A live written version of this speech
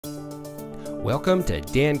Welcome to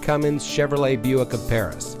Dan Cummins Chevrolet Buick of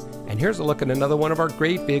Paris. And here's a look at another one of our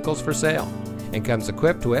great vehicles for sale. And comes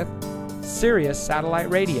equipped with Sirius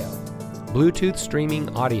satellite radio, Bluetooth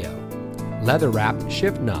streaming audio, leather-wrapped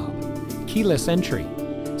shift knob, keyless entry,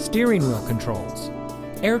 steering wheel controls,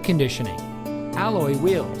 air conditioning, alloy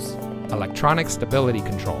wheels, electronic stability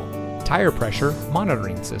control, tire pressure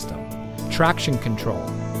monitoring system, traction control,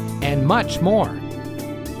 and much more.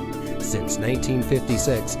 Since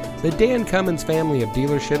 1956, the Dan Cummins family of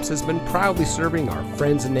dealerships has been proudly serving our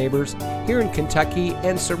friends and neighbors here in Kentucky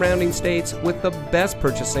and surrounding states with the best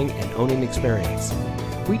purchasing and owning experience.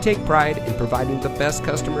 We take pride in providing the best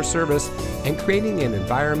customer service and creating an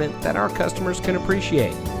environment that our customers can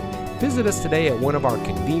appreciate. Visit us today at one of our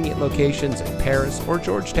convenient locations in Paris or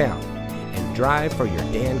Georgetown and drive for your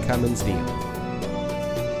Dan Cummins dealer.